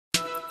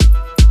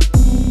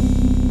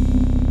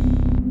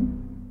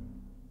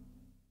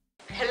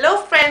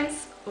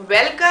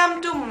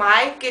Welcome to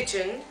my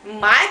kitchen.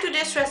 My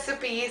today's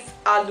recipe is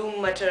Aloo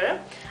Matar,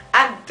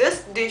 and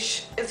this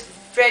dish is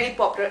very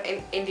popular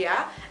in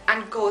India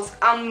and goes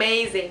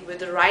amazing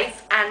with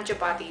rice and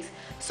chapatis.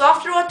 So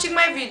after watching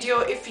my video,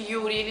 if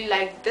you really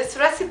like this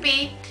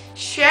recipe,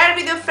 share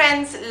with your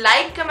friends,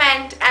 like,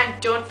 comment,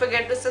 and don't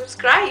forget to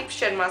subscribe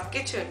SHARMA'S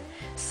kitchen.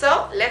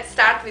 So let's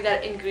start with our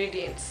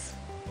ingredients.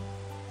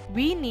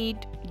 We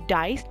need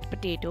diced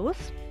potatoes,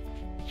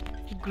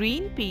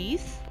 green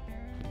peas,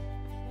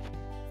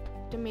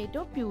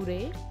 tomato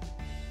puree,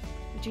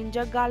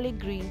 ginger garlic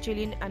green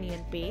chili and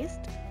onion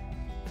paste,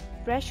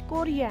 fresh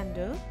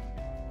coriander,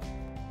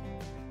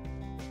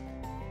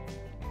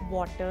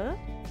 water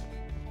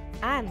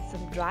and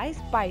some dry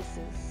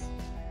spices.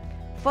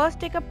 First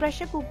take a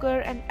pressure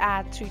cooker and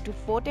add 3 to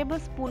 4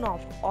 tablespoons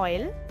of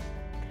oil.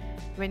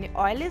 When the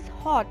oil is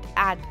hot,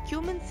 add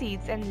cumin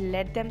seeds and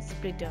let them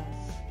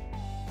splitters.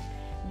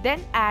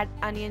 Then add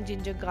onion,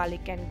 ginger,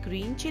 garlic and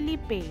green chili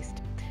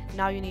paste.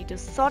 Now you need to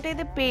saute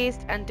the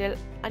paste until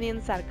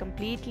onions are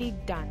completely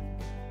done.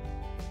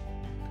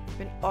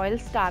 When oil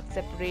starts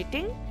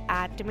separating,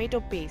 add tomato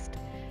paste.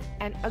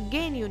 And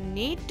again you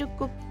need to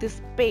cook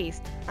this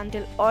paste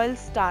until oil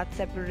starts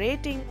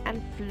separating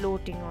and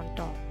floating on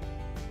top.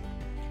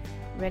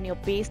 When your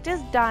paste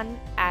is done,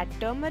 add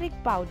turmeric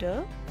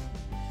powder.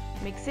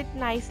 Mix it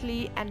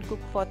nicely and cook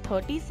for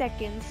 30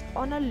 seconds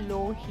on a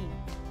low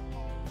heat.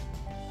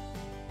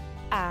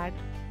 Add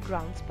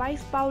ground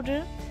spice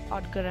powder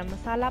or garam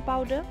masala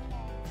powder.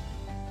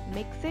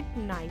 Mix it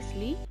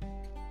nicely.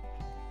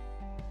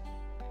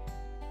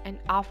 And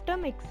after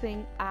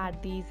mixing,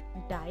 add these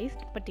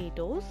diced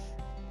potatoes.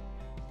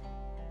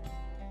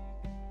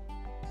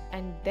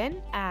 And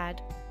then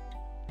add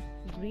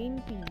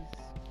green peas.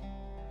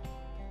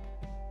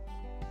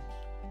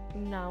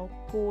 Now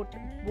coat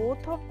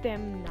both of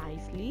them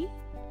nicely.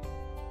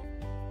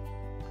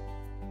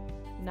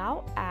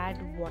 Now add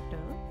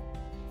water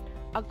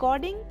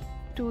according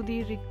to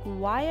the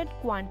required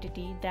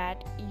quantity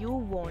that you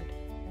want,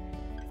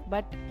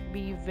 but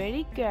be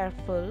very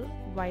careful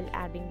while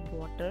adding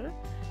water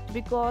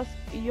because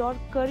your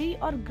curry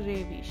or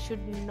gravy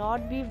should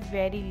not be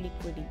very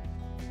liquidy.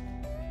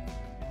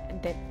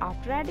 And then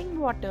after adding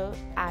water,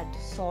 add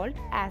salt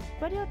as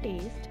per your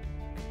taste.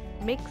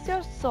 Mix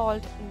your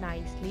salt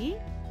nicely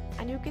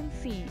and you can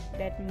see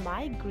that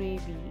my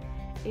gravy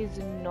is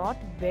not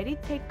very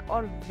thick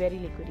or very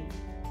liquidy.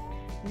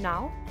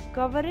 Now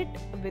cover it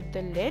with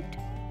the lid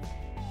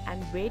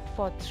and wait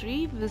for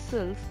 3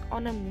 whistles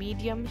on a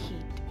medium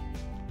heat.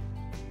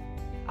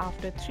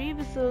 After 3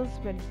 whistles,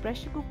 when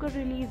pressure cooker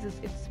releases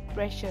its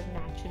pressure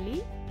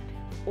naturally,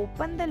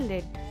 open the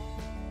lid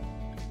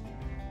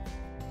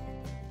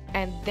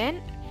and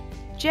then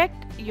check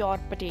your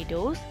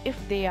potatoes. If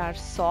they are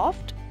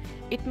soft,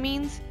 it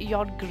means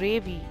your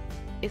gravy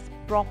is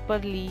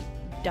properly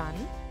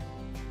done.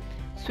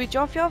 Switch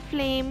off your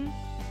flame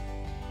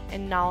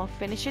and now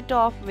finish it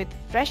off with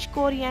fresh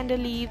coriander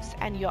leaves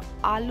and your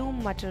aloo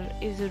matar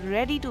is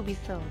ready to be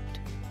served.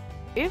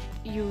 If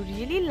you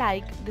really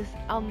like this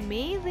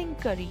amazing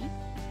curry,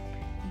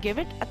 give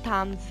it a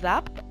thumbs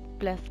up,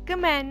 plus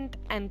comment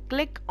and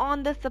click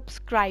on the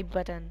subscribe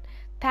button.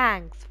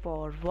 Thanks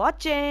for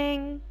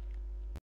watching.